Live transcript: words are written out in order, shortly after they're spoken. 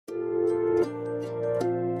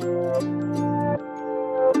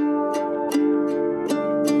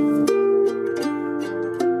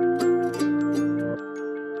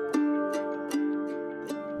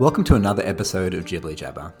Welcome to another episode of Ghibli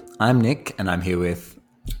Jabber. I'm Nick, and I'm here with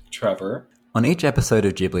Trevor. On each episode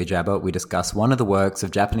of Ghibli Jabber, we discuss one of the works of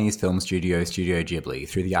Japanese film studio Studio Ghibli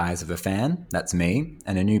through the eyes of a fan, that's me,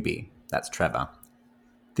 and a newbie, that's Trevor.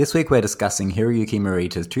 This week we're discussing Hiroyuki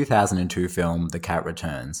Morita's 2002 film The Cat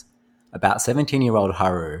Returns, about 17-year-old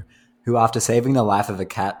Haru, who after saving the life of a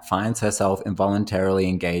cat finds herself involuntarily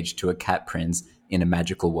engaged to a cat prince in a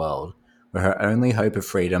magical world, where her only hope of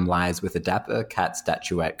freedom lies with a dapper cat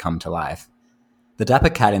statuette come to life. The dapper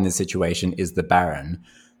cat in this situation is the Baron,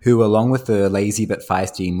 who, along with the lazy but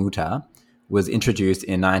feisty Muta, was introduced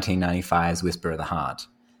in 1995's Whisper of the Heart.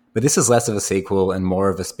 But this is less of a sequel and more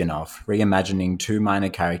of a spin-off, reimagining two minor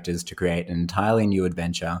characters to create an entirely new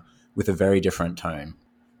adventure with a very different tone.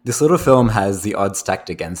 This little film has the odds stacked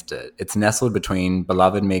against it. It's nestled between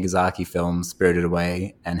beloved Miyazaki films Spirited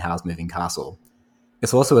Away and Howl's Moving Castle.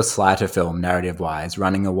 It's also a slighter film, narrative-wise,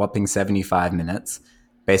 running a whopping 75 minutes,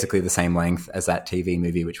 basically the same length as that TV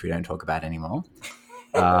movie, which we don't talk about anymore.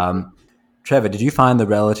 Trevor, did you find the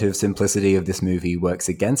relative simplicity of this movie works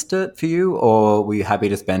against it for you, or were you happy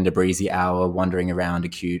to spend a breezy hour wandering around a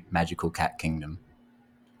cute, magical cat kingdom?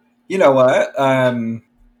 You know what? The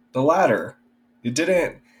latter. It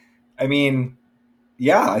didn't... I mean,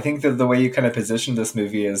 yeah, I think that the way you kind of positioned this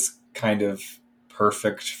movie is kind of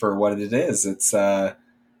perfect for what it is. It's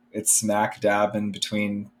smack dab in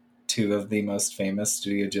between two of the most famous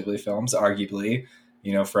Studio Ghibli films, arguably,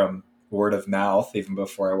 from word of mouth, even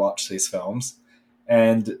before I watched these films.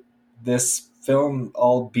 And this film,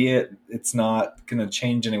 albeit it's not going to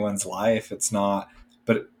change anyone's life, it's not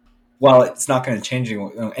going to change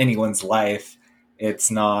anyone's life,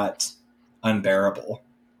 it's not unbearable.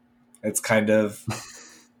 It's kind of,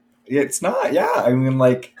 it's not, yeah. I mean,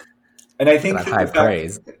 like, and I think high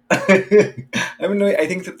praise. I mean, I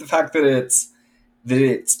think that the fact that it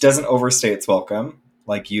doesn't overstay its welcome,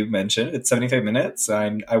 like you mentioned, it's 75 minutes.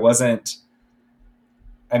 I wasn't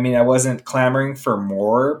clamoring for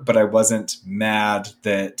more, but I wasn't mad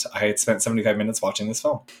that I had spent 75 minutes watching this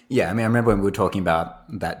film. Yeah, I mean, I remember when we were talking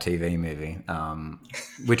about that TV movie,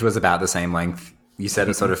 which was about the same length. You said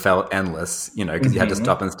it sort of felt endless, because you had to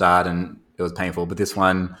stop and start and it was painful. But this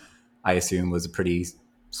one, I assume, was a pretty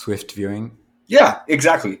swift viewing. Yeah,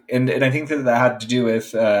 exactly. And I think that had to do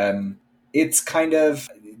with, it's kind of,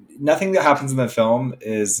 nothing that happens in the film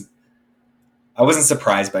is, I wasn't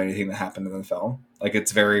surprised by anything that happened in the film. Like,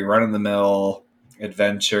 it's very run-of-the-mill,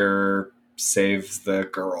 adventure, saves the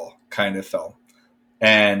girl kind of film.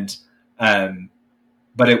 And,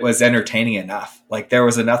 but it was entertaining enough. Like, there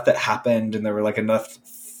was enough that happened, and there were, like, enough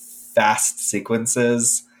fast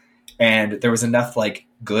sequences, and there was enough, like,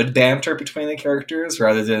 good banter between the characters,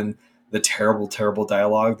 rather than the terrible, terrible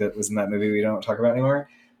dialogue that was in that movie we don't talk about anymore.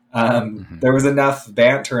 There was enough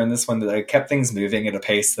banter in this one that I kept things moving at a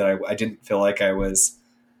pace that I didn't feel like I was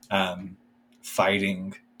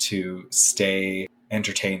fighting to stay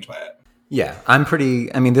entertained by it. Yeah, I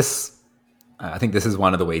think this is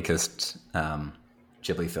one of the weakest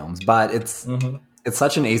Ghibli films, but it's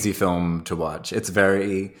such an easy film to watch. It's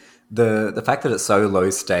very, the fact that it's so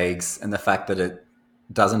low stakes and the fact that it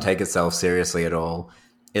doesn't take itself seriously at all,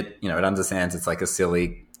 it understands it's like a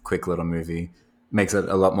silly, quick little movie, makes it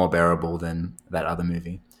a lot more bearable than that other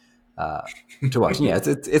movie to watch. Yeah,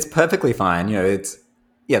 it's perfectly fine.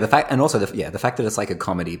 The fact that it's like a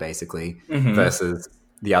comedy basically versus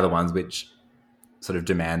the other ones, which sort of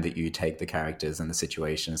demand that you take the characters and the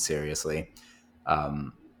situation seriously,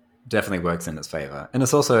 definitely works in its favor. And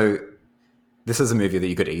it's also, this is a movie that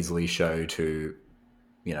you could easily show to,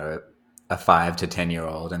 a 5 to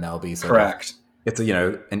 10-year-old, and they'll be correct. It's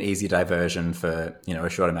an easy diversion for a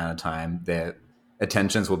short amount of time. Their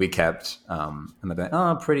attentions will be kept, and they'll be like,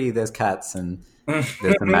 oh, pretty, there's cats and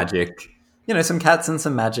there's some magic, some cats and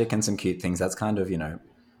some magic and some cute things. That's kind of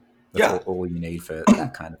all you need for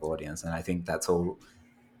that kind of audience. And I think that's all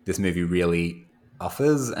this movie really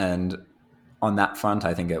offers. And on that front,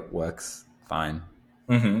 I think it works fine.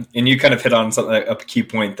 And you kind of hit on something, a key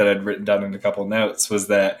point that I'd written down in a couple of notes, was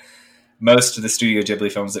that most of the Studio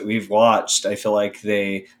Ghibli films that we've watched, I feel like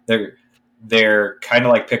they're kind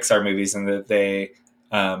of like Pixar movies, in that they,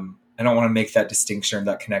 I don't want to make that distinction or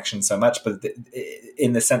that connection so much, but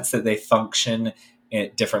in the sense that they function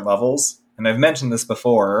at different levels. And I've mentioned this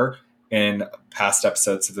before in past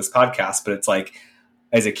episodes of this podcast, but it's like,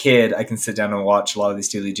 as a kid, I can sit down and watch a lot of these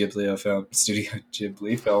Studio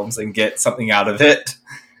Ghibli films and get something out of it,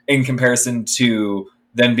 in comparison to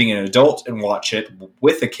then being an adult and watch it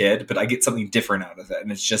with a kid, but I get something different out of it,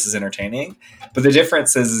 and it's just as entertaining. But the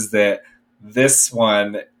difference is that this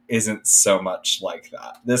one isn't so much like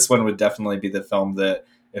that. This one would definitely be the film that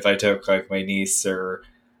if I took like my niece or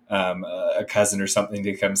a cousin or something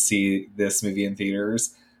to come see this movie in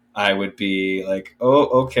theaters, I would be like,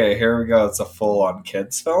 oh, okay, here we go. It's a full on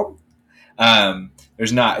kids film.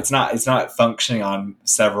 It's not functioning on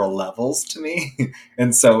several levels to me.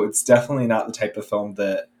 And so it's definitely not the type of film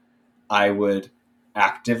that I would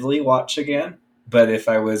actively watch again. But if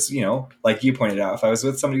I was, like you pointed out, if I was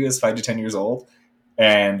with somebody who was 5 to 10 years old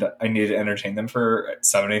and I needed to entertain them for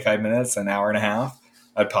 75 minutes, an hour and a half,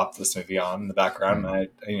 I'd pop this movie on in the background and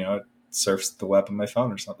I'd surf the web on my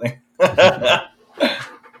phone or something.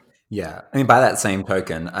 Yeah. I mean, by that same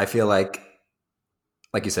token, I feel like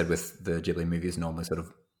you said, with the Ghibli movies normally sort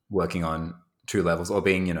of working on two levels or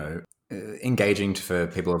being, engaging for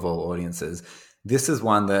people of all audiences. This is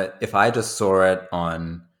one that if I just saw it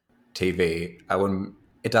on TV,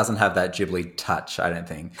 it doesn't have that Ghibli touch, I don't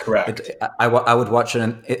think. Correct. I would watch it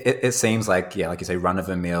and it seems like, like you say,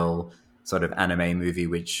 run-of-the-mill sort of anime movie,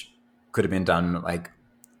 which could have been done like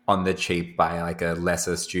on the cheap by like a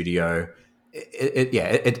lesser studio.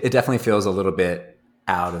 It definitely feels a little bit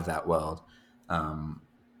out of that world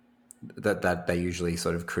that they usually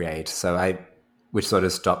sort of create. So which sort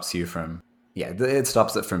of stops you from, it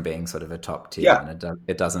stops it from being sort of a top tier, and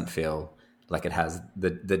it doesn't feel like it has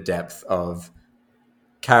the depth of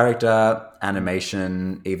character,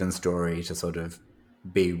 animation, even story to sort of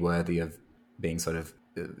be worthy of being sort of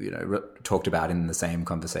talked about in the same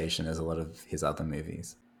conversation as a lot of his other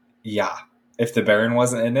movies. Yeah, if the Baron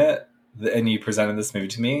wasn't in it and you presented this movie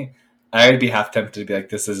to me, I would be half tempted to be like,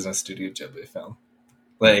 this isn't a Studio Ghibli film,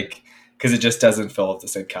 like, because it just doesn't feel of the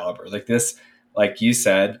same caliber. Like this, like you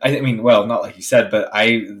said, I mean, well, not like you said, but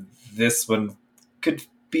this one could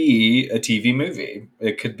be a TV movie.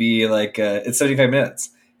 It could be like it's 75 minutes.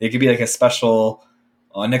 It could be like a special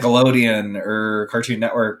on Nickelodeon or Cartoon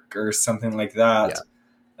Network or something like that,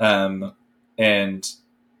 and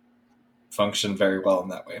function very well in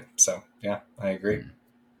that way. So yeah, I agree.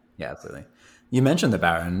 Yeah, absolutely. You mentioned the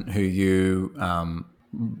Baron, who you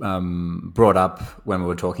brought up when we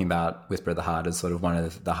were talking about Whisper of the Heart as sort of one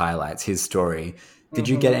of the highlights, his story. Did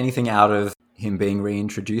you get anything out of him being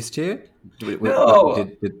reintroduced to you? No.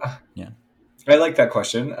 I like that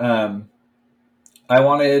question. I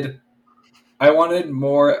wanted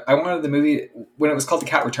more. I wanted the movie, when it was called The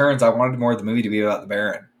Cat Returns, I wanted more of the movie to be about the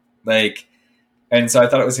Baron. Like, and so I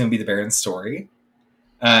thought it was going to be the Baron's story.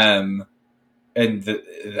 But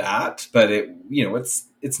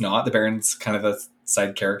it's not. The Baron's kind of a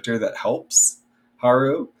side character that helps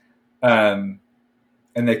Haru. I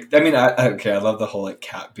love the whole like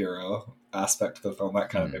cat bureau aspect of the film. That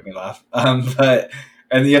kind of made me laugh.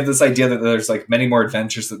 And you have this idea that there's like many more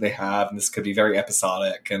adventures that they have, and this could be very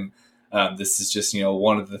episodic. And this is just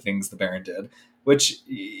one of the things the Baron did, which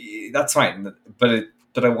that's fine.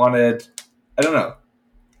 But I wanted, I don't know.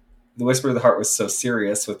 The Whisper of the Heart was so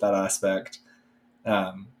serious with that aspect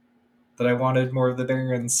that I wanted more of the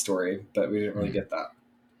Baron's story, but we didn't really get that.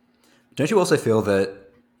 Don't you also feel that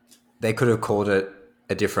they could have called it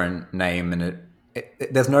a different name, and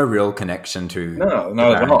there's no real connection to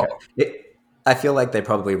not at all. I feel like they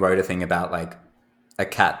probably wrote a thing about like a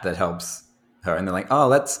cat that helps her, and they're like,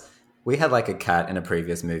 oh, we had like a cat in a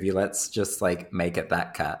previous movie, let's just like make it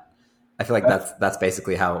that cat. I feel like that's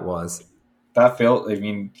basically how it was. That feels, I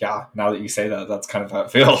mean, yeah, now that you say that, that's kind of how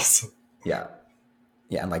it feels. Yeah,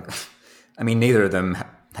 and like, I mean, neither of them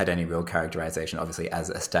had any real characterization, obviously, as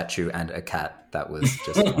a statue and a cat that was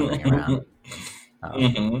just wandering around.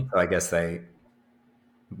 So I guess they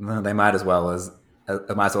might as well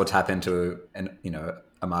tap into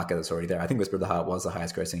a market that's already there. I think Whisper of the Heart was the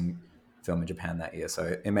highest grossing film in Japan that year,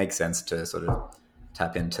 so it makes sense to sort of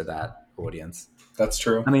tap into that audience. That's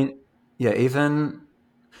true. I mean, The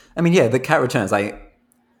Cat Returns. Like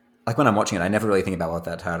when I'm watching it, I never really think about what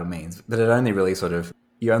that title means, but you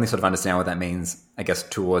only sort of understand what that means, I guess,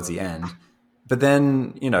 towards the end. But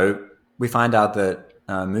then, we find out that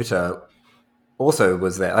Muta also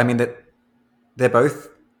was there. I mean, that they're both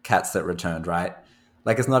cats that returned, right?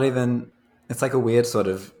 Like, it's like a weird sort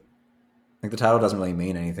of, like the title doesn't really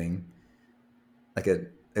mean anything. Like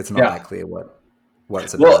it's not that clear what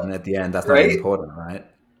it's about. And at the end, that's not really important, right?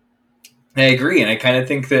 I agree. And I kind of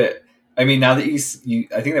think that, I mean, now that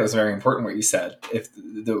I think that was very important what you said. If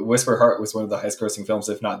the Whisper of the Heart was one of the highest grossing films,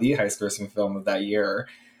 if not the highest grossing film of that year,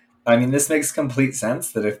 I mean, this makes complete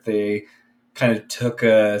sense that if they kind of took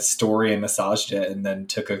a story and massaged it and then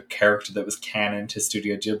took a character that was canon to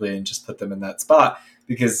Studio Ghibli and just put them in that spot,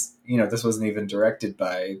 because, this wasn't even directed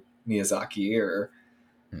by Miyazaki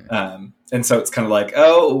and so it's kind of like,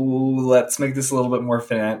 oh, let's make this a little bit more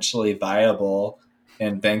financially viable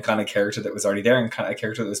and bank on a character that was already there and kind of a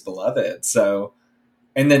character that was beloved. So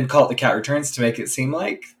and then call it The Cat Returns to make it seem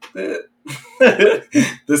like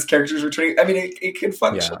this character's returning. I mean, it could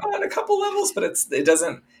function on a couple levels, but it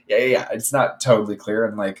doesn't. Yeah. It's not totally clear,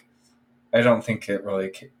 and like I don't think it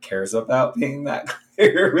really cares about being that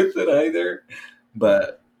clear with it either.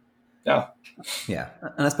 But yeah.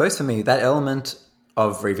 And I suppose for me, that element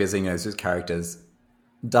of revisiting those characters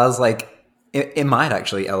does like it might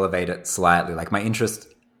actually elevate it slightly. Like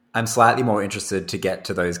I'm slightly more interested to get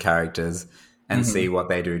to those characters and see what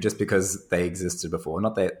they do, just because they existed before.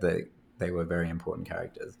 Not that they were very important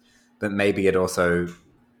characters, but maybe it also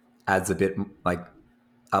adds a bit, like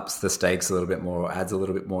ups the stakes a little bit more, adds a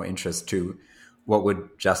little bit more interest to what would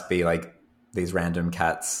just be like these random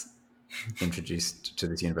cats introduced to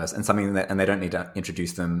this universe, and they don't need to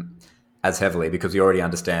introduce them as heavily because we already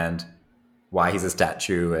understand why he's a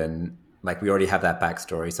statue, and like we already have that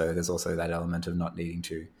backstory. So there's also that element of not needing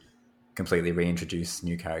to completely reintroduce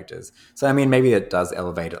new characters. So I mean, maybe it does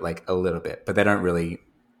elevate it like a little bit, but they don't really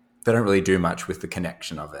do much with the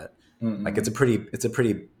connection of it. Mm-mm. Like it's a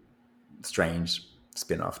pretty strange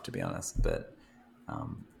spin-off, to be honest. But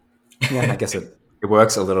I guess it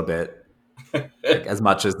works a little bit. Like, as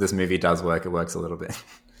much as this movie does work, it works a little bit.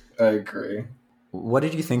 I agree. What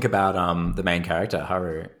did you think about the main character,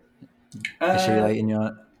 Haru? Is she like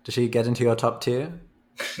does she get into your top tier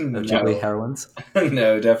of Ghibli heroines?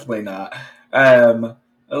 No, definitely not. A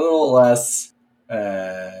little less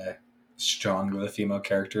strong with a female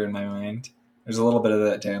character in my mind. There's a little bit of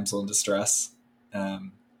that damsel in distress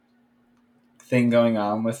thing going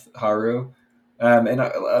on with Haru. And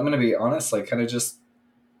I'm going to be honest, like kind of just,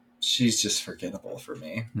 she's just forgettable for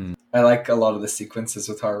me. I like a lot of the sequences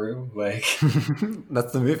with Haru. Like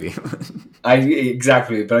that's the movie.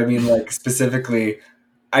 Exactly. But I mean, like specifically,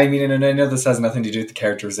 I mean, and I know this has nothing to do with the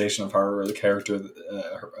characterization of Haru or the character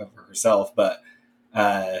of herself, but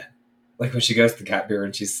like when she goes to the cat beer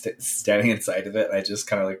and she's standing inside of it, I just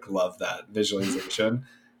kind of like love that visualization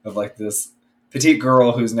of like this petite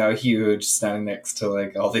girl who's now huge standing next to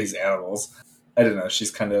like all these animals. I don't know. She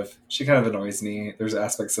kind of annoys me. There's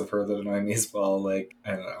aspects of her that annoy me as well. Like,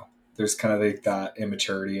 I don't know. There's kind of like that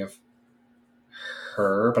immaturity of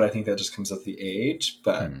her, but I think that just comes with the age.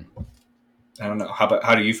 But I don't know.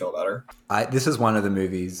 How do you feel about her? This is one of the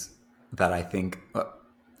movies that I think, but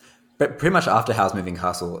pretty much after Howl's Moving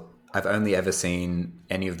Castle, I've only ever seen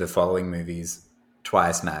any of the following movies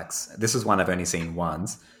twice max. This is one I've only seen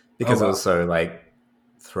once because it was so like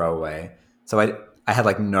throwaway. So I had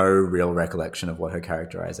like no real recollection of what her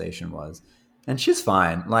characterization was. And she's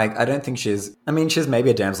fine. Like, I don't think she's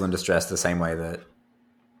maybe a damsel in distress the same way that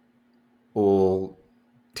all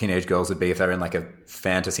teenage girls would be if they're in like a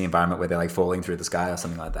fantasy environment where they're like falling through the sky or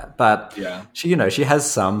something like that. But she has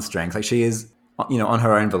some strength. Like she is, on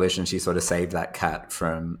her own volition, she sort of saved that cat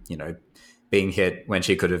from, being hit when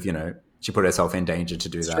she could have, she put herself in danger to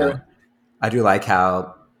do that. True. I do like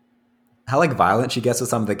how like violent she gets with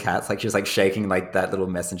some of the cats. Like she's like shaking like that little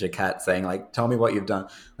messenger cat saying like, tell me what you've done.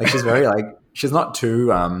 Like she's very like, she's not too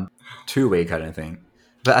weak, I don't think.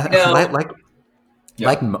 But I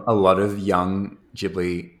like a lot of young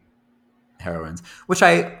Ghibli heroines, which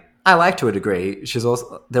I like to a degree.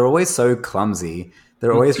 They're always so clumsy.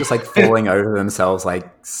 They're always just like falling over themselves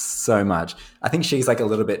like so much. I think she's like a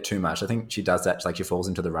little bit too much. I think she does that. Like she falls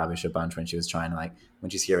into the rubbish a bunch when she was trying to like, when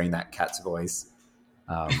she's hearing that cat's voice.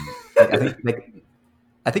 I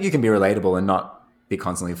think you can be relatable and not be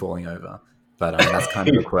constantly falling over. But that's kind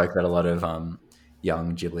of the quirk that a lot of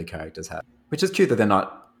young Ghibli characters have, which is cute that they're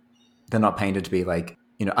not painted to be like,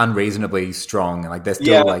 unreasonably strong. Like they're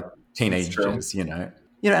still like teenagers,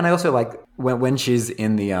 And I also like when she's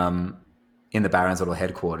in the Baron's little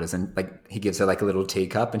headquarters and like he gives her like a little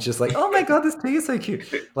teacup and she's like, oh my God, this tea is so cute.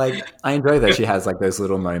 Like I enjoy that she has like those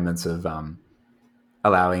little moments of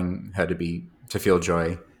allowing her to feel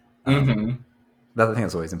joy. I think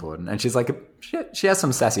that's always important. And she's like, she has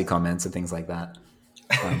some sassy comments and things like that.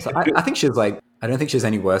 So I think she's like, I don't think she's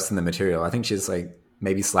any worse than the material. I think she's like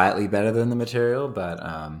maybe slightly better than the material, but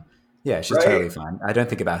she's totally fine. I don't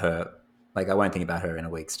think about her. Like I won't think about her in a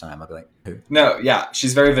week's time. I'll be like, who? No, yeah,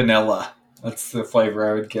 she's very vanilla. That's the flavor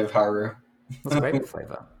I would give Haru. That's a great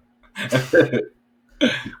flavor.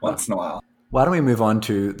 Once in a while. Why don't we move on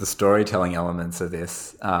to the storytelling elements of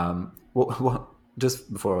this?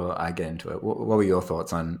 Just before I get into it, what were your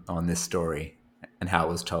thoughts on this story and how it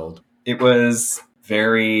was told? It was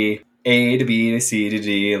very A to B to C to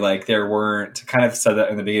D. Like there weren't, kind of said that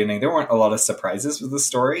in the beginning, there weren't a lot of surprises with the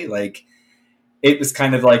story. Like it was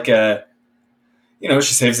kind of like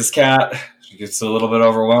she saves this cat. She gets a little bit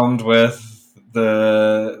overwhelmed with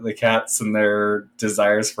the cats and their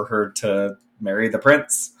desires for her to marry the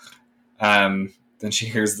prince. then she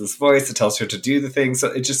hears this voice that tells her to do the thing. So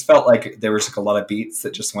it just felt like there was like a lot of beats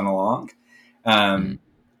that just went along. And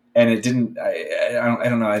it didn't, I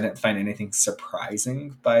don't know. I didn't find anything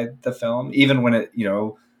surprising by the film, even when it,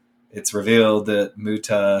 it's revealed that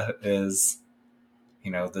Muta is,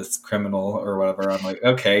 this criminal or whatever. I'm like,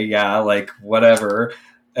 okay, yeah, like whatever.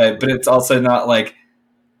 But it's also not like,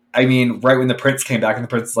 I mean, right when the prince came back and the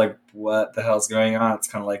prince is like, what the hell's going on? It's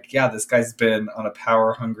kind of like, yeah, this guy's been on a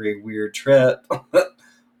power hungry, weird trip.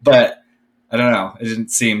 But I don't know.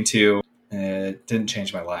 It didn't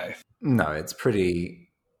change my life. No, it's pretty,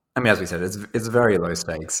 I mean, as we said, it's very low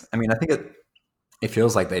stakes. I mean, I think it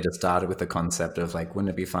feels like they just started with the concept of like, wouldn't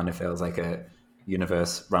it be fun if there was like a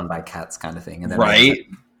universe run by cats kind of thing, and then right, they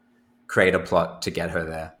create a plot to get her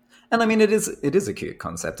there. And I mean, it is a cute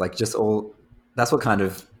concept. Like, just all that's what kind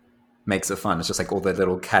of makes it fun. It's just like all the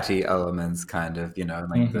little catty elements, kind of,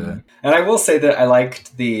 like the. And I will say that I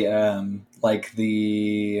liked the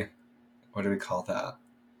what do we call that?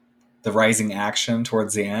 The rising action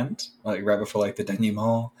towards the end, like right before like the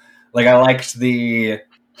denouement. Like I liked the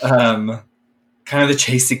kind of the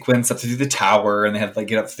chase sequence up through the tower, and they had to like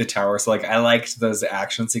get up through the tower. So like I liked those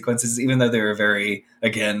action sequences, even though they were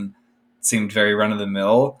seemed very run of the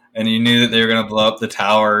mill, and you knew that they were going to blow up the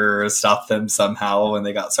tower or stop them somehow when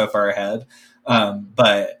they got so far ahead.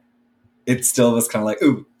 But it still was kind of like,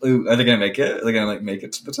 ooh, are they going to make it? Are they going to like make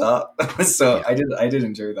it to the top? So yeah. I did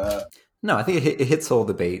enjoy that. No, I think it hits all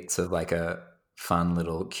the beats of like a fun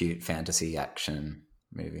little cute fantasy action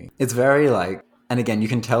movie. It's very like, and again, you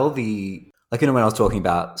can tell when I was talking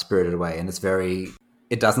about Spirited Away, and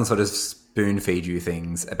it doesn't sort of spoon feed you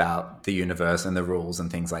things about the universe and the rules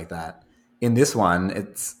and things like that. In this one,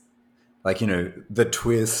 it's like, the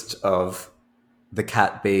twist of the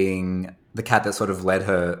cat being the cat that sort of led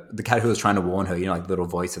her, the cat who was trying to warn her, like the little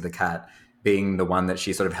voice of the cat being the one that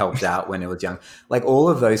she sort of helped out when it was young. Like all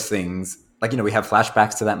of those things, like, we have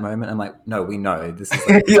flashbacks to that moment. I'm like, no, we know this is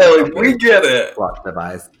like, we get it. Plot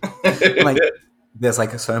device. Like, there's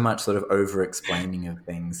like so much sort of over explaining of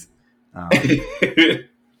things.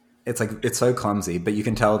 It's like, it's so clumsy, but you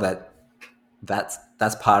can tell that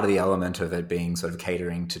that's part of the element of it being sort of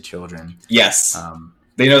catering to children. Yes.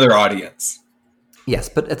 They know their audience. Yes.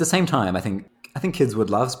 But at the same time, I think kids would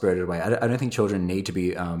love Spirited Away. I don't think children need to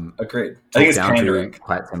be, agreed. I think it's pandering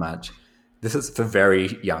quite so much. This is for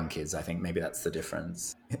very young kids. I think maybe that's the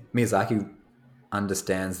difference. Miyazaki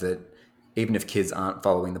understands that even if kids aren't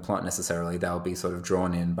following the plot necessarily, they'll be sort of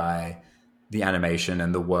drawn in by the animation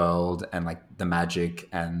and the world and like the magic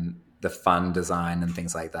and the fun design and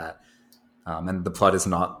things like that. And the plot is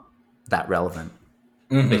not that relevant.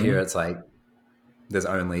 But here it's like there's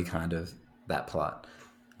only kind of that plot.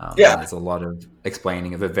 There's a lot of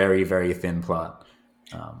explaining of a very, very thin plot.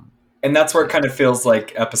 And that's where it kind of feels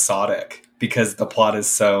like episodic, because the plot is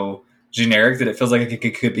so generic that it feels like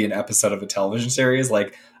it could be an episode of a television series.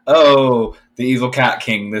 Like, oh, the evil cat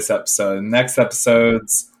king this episode. Next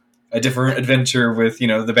episode's a different adventure with,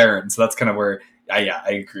 the Baron. So that's kind of where, I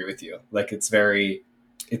agree with you. Like, it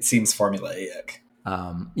seems formulaic.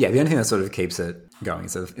 The only thing that sort of keeps it going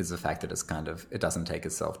is the fact that it doesn't take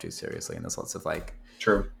itself too seriously. And there's lots of like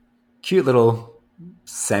cute little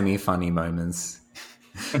semi-funny moments.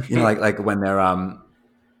 like when they're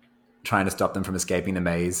trying to stop them from escaping the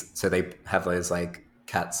maze, so they have those like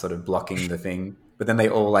cats sort of blocking the thing, but then they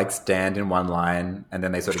all like stand in one line and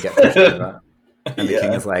then they sort of get pushed over. And the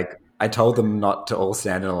king is like, I told them not to all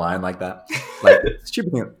stand in a line like that. Like,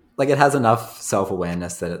 stupid thing. Like, it has enough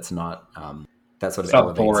self-awareness that it's not that sort of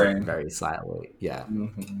elevates boring. It very slightly. Yeah.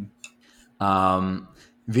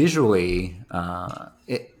 Visually,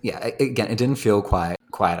 it didn't feel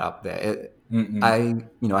quite up there.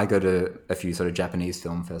 I go to a few sort of Japanese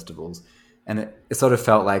film festivals, and it sort of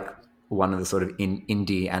felt like one of the sort of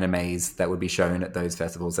indie animes that would be shown at those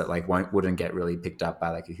festivals that like wouldn't get really picked up by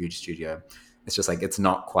like a huge studio. It's just like, it's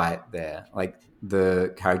not quite there. Like,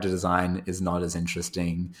 the character design is not as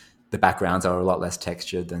interesting. The backgrounds are a lot less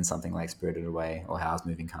textured than something like Spirited Away or Howl's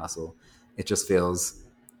Moving Castle. It just feels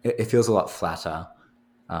a lot flatter.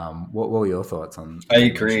 What were your thoughts on? I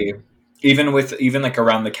agree. Even like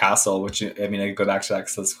around the castle, which, I mean, I go back to that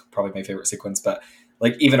because that's probably my favorite sequence, but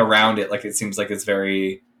like even around it, like it seems like it's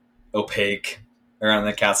very opaque around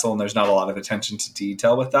the castle, and there's not a lot of attention to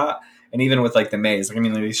detail with that. And even with like the maze, like, I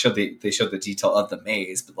mean, they showed the detail of the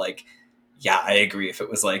maze, but like, yeah, I agree. If it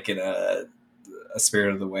was like in a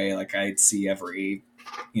Spirit of the Way, like I'd see every,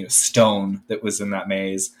 stone that was in that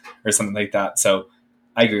maze or something like that. So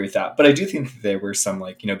I agree with that. But I do think that there were some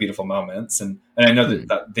like, beautiful moments. And I know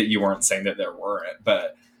that you weren't saying that there weren't,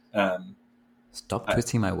 but stop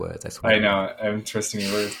twisting my words. I swear. I know, I'm twisting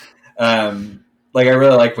your words. like I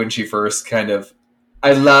really like when she first kind of.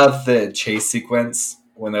 I love the chase sequence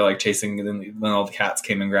when they're like chasing, and then all the cats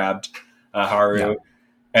came and grabbed Haru. Yeah.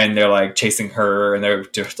 And they're like chasing her, and they're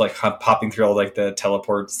just like popping through all like the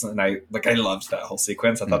teleports, and I loved that whole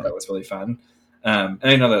sequence. I thought that was really fun. And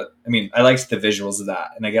I know that, I mean, I liked the visuals of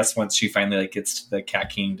that. And I guess once she finally like gets to the cat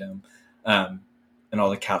kingdom, and all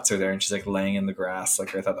the cats are there, and she's like laying in the grass,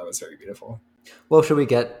 like I thought that was very beautiful. Well, should we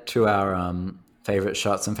get to our favorite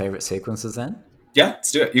shots and favorite sequences then? Yeah,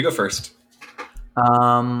 let's do it. You go first.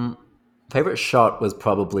 Favorite shot was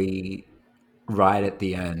probably right at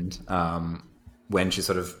the end, when she's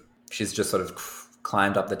just sort of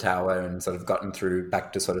climbed up the tower and sort of gotten through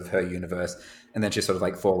back to sort of her universe, and then she's sort of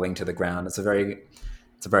like falling to the ground. It's a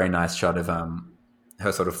very nice shot of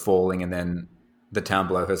her sort of falling, and then the town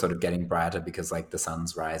below her sort of getting brighter because like the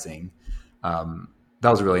sun's rising. That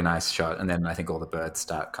was a really nice shot. And then I think all the birds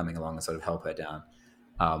start coming along and sort of help her down.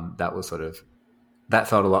 That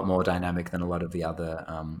felt a lot more dynamic than a lot of the other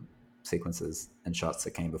sequences and shots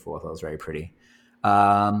that came before. I thought it was very pretty.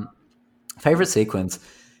 Favorite sequence,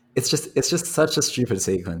 it's just such a stupid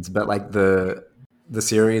sequence, but like the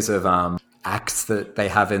series of acts that they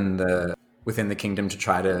have within the kingdom to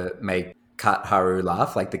try to make cut Haru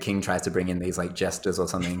laugh. Like the king tries to bring in these like jesters or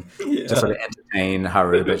something to sort of entertain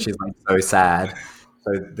Haru, but she's like so sad.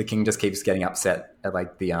 So the king just keeps getting upset at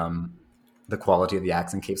like the quality of the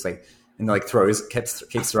acts and keeps like, and like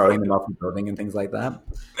keeps throwing them off the building and things like that.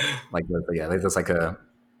 Like there's like a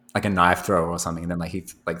knife thrower or something, and then like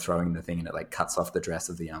he's like throwing the thing and it like cuts off the dress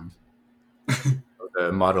of the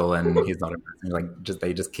the model, and he's not a person. Like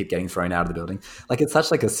they just keep getting thrown out of the building. Like it's such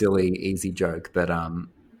like a silly, easy joke, but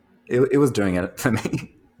it was doing it for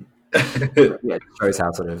me. Yeah, it shows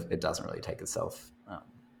how sort of it doesn't really take itself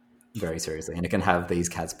very seriously, and it can have these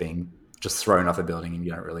cats being just thrown off a building and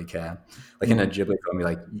you don't really care. Like in a Ghibli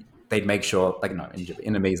film, they'd make sure, like no,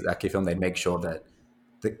 in a Miyazaki film, they'd make sure that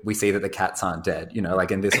we see that the cats aren't dead. You know,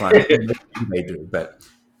 like in this one, they do, but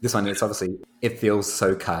this one, it's obviously, it feels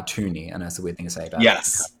so cartoony, and that's a weird thing to say about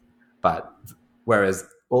yes. it. But whereas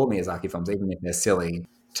all Miyazaki films, even if they're silly,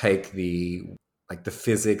 take the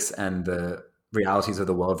physics and the realities of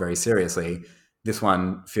the world very seriously. This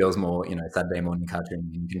one feels more, Saturday morning cartoon.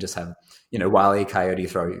 You can just have, Wile E. Coyote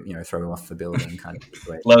throw off the building kind of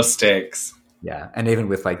situation. Low stakes. Yeah, and even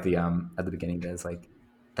with like the at the beginning, there's like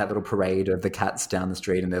that little parade of the cats down the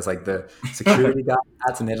street, and there's like the security guard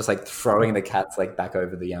cats, and they're just like throwing the cats like back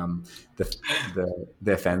over their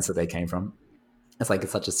fence that they came from. It's like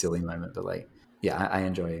it's such a silly moment, but like yeah, I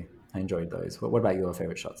enjoyed those. What about your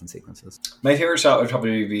favorite shots and sequences? My favorite shot would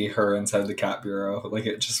probably be her inside the cat bureau. Like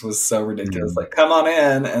it just was so ridiculous. Like come on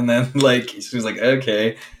in, and then like she was like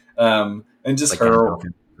okay, and just like her.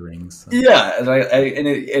 Rings, so. Yeah, and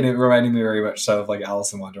it reminded me very much so of like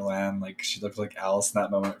Alice in Wonderland. Like she looked like Alice in that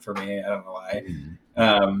moment for me. I don't know why.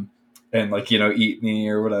 Mm-hmm. And like eat me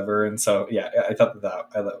or whatever. And so yeah, I thought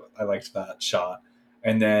I liked that shot.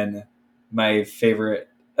 And then my favorite,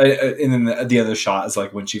 and then the other shot is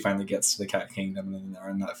like when she finally gets to the cat kingdom, and then they're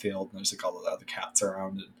in that field, and there's like all the other cats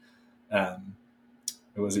around, and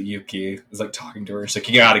it was Yuki. It was like talking to her. She's like,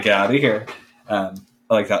 "You gotta get out of here." I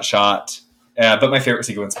like that shot. But my favorite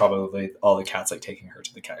sequence probably all the cats like taking her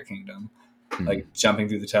to the cat kingdom, like jumping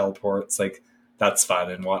through the teleports. Like that's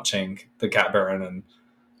fun, and watching the cat baron and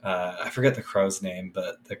I forget the crow's name,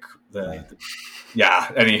 but the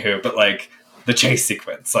anywho, but like the chase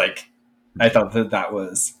sequence, like I thought that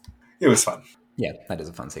was fun. Yeah, that is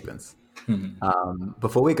a fun sequence. Mm-hmm.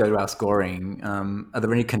 Before we go to our scoring, are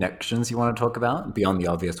there any connections you want to talk about beyond the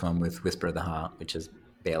obvious one with Whisper of the Heart, which is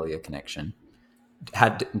barely a connection?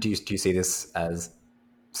 Do you see this as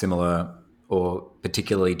similar or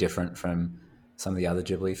particularly different from some of the other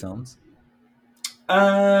Ghibli films?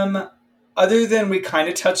 Other than we kind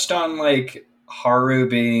of touched on like Haru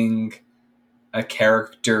being a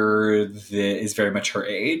character that is very much her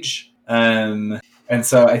age, and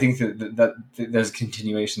so I think that there's a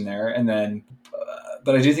continuation there, and then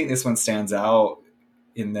but I do think this one stands out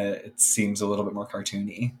in that it seems a little bit more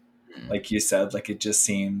cartoony, like you said. Like it just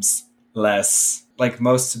seems less like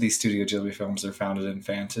most of these Studio Ghibli films are founded in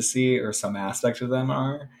fantasy, or some aspect of them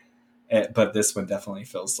are, but this one definitely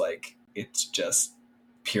feels like it's just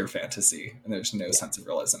pure fantasy, and there's no sense of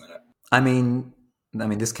realism in it. I mean,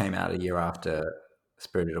 this came out a year after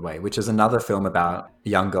Spirited Away, which is another film about a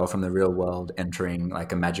young girl from the real world entering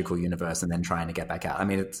like a magical universe and then trying to get back out. I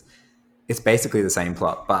mean, it's basically the same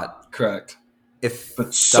plot, but correct.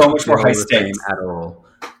 But so much more high stakes at all.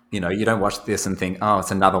 You don't watch this and think, oh,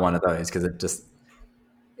 it's another one of those, because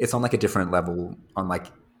it's on like a different level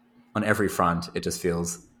on every front. It just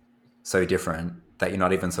feels so different that you're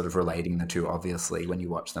not even sort of relating the two, obviously, when you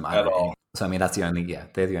watch them. At all. So, I mean, that's the only,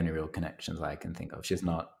 they're the only real connections I can think of.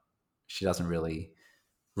 She doesn't really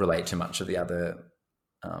relate to much of the other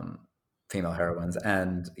female heroines.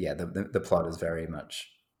 And yeah, the plot is very much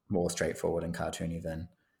more straightforward and cartoony than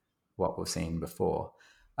what we've seen before.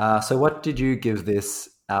 So what did you give this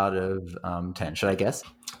out of 10? Should I guess?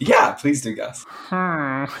 Yeah, please do guess.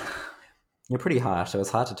 You're pretty harsh, so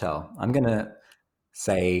it's hard to tell. I'm going to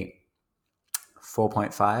say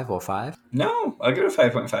 4.5 or 5. No, I'll give it a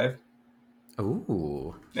 5.5.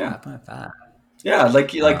 Ooh, yeah. 5.5. Yeah,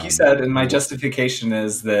 like you said, and my justification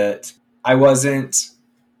is that I wasn't,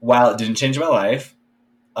 while it didn't change my life,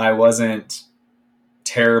 I wasn't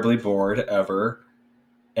terribly bored ever.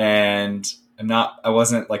 And I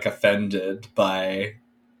wasn't like offended by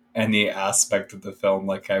any aspect of the film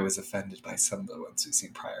like I was offended by some of the ones we've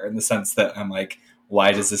seen prior, in the sense that I'm like,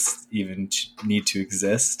 why does this even need to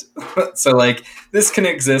exist? So like, this can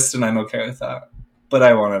exist and I'm okay with that, but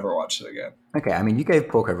I won't ever watch it again. Okay, I mean, you gave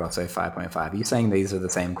Porco Rosso 5.5. Are you saying these are the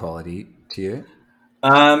same quality to you?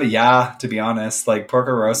 Yeah, to be honest, like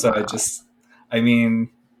Porco Rosso, I just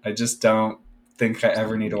don't think I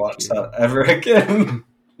ever need to watch that ever again.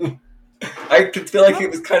 I could feel like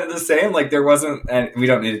it was kind of the same. Like there wasn't, and we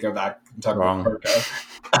don't need to go back and talk about Porco.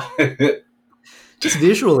 Just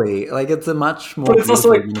visually, like it's a much more. But it's also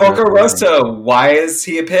like Porco Rosso. Why is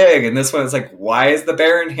he a pig? And this one is like, why is the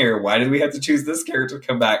Baron here? Why did we have to choose this character to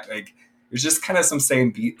come back? Like, there's just kind of some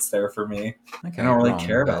same beats there for me. Okay, I don't really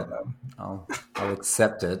care about them. I'll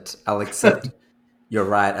accept it. I'll accept you're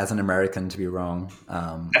right as an American to be wrong.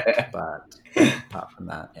 But apart from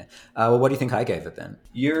that, yeah. Well, what do you think I gave it then?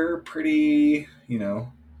 You're pretty, you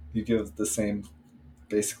give the same,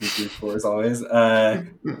 basically 3 as always. I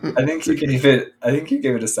think you gave it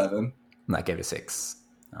a 7. I gave it a 6.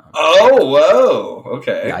 Whoa,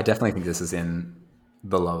 okay. Yeah, I definitely think this is in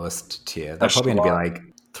the lowest tier. There's probably going to be like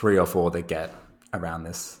 3 or 4 that get around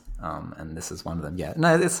this, and this is one of them. Yeah,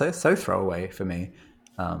 no, it's so throwaway for me.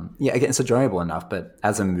 Yeah, again, it's enjoyable enough, but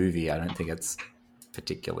as a movie, I don't think it's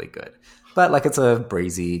particularly good. But like, it's a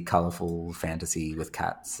breezy, colorful fantasy with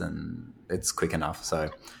cats, and it's quick enough.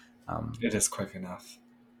 So it is quick enough.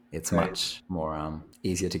 It's much more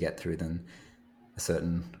easier to get through than a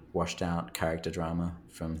certain washed-out character drama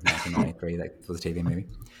from 1993 that was a TV movie.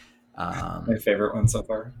 My favorite one so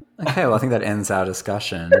far. Okay, well, I think that ends our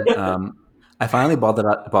discussion. I finally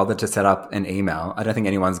bothered to set up an email. I don't think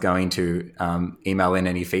anyone's going to email in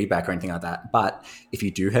any feedback or anything like that. But if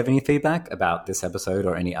you do have any feedback about this episode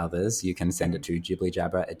or any others, you can send it to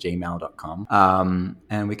ghiblijabber@gmail.com,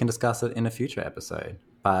 and we can discuss it in a future episode.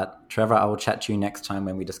 But Trevor, I will chat to you next time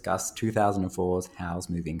when we discuss 2004's Howl's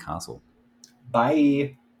Moving Castle.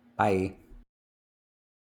 Bye. Bye.